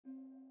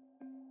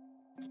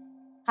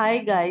Hi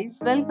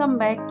guys, welcome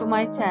back to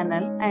my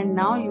channel and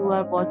now you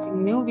are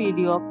watching new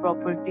video of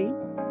property.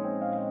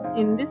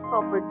 In this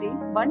property,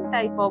 one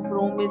type of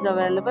room is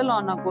available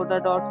on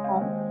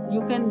agoda.com.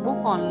 You can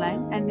book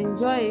online and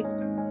enjoy it.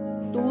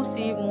 To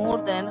see more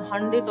than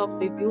 100 of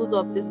reviews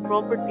of this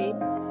property,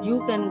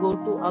 you can go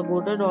to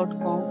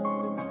agoda.com.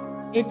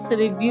 Its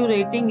review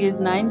rating is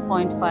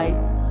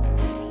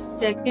 9.5.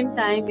 Check-in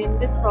time in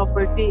this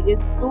property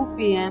is 2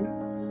 p.m.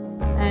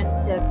 and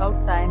checkout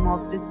time of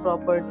this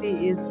property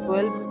is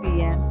 12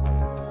 p.m.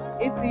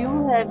 If you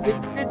have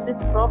visited this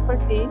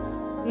property,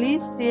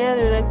 please share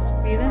your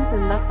experience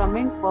in the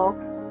comment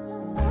box.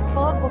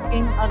 For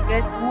booking or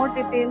get more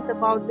details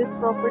about this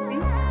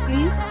property,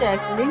 please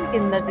check link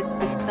in the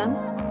description.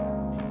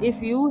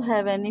 If you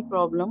have any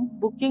problem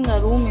booking a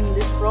room in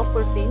this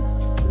property,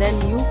 then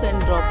you can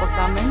drop a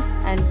comment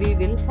and we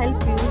will help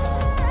you.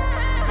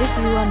 If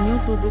you are new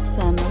to this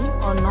channel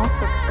or not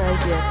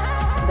subscribed yet,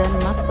 then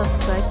must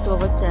subscribe to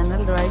our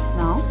channel right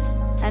now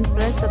and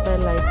press the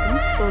bell icon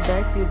so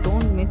that you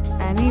don't miss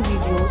any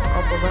videos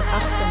of our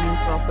upcoming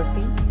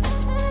property.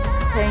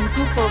 Thank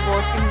you for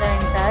watching the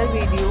entire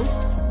video.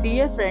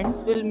 Dear friends,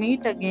 we'll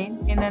meet again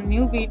in a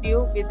new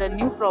video with a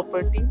new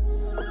property.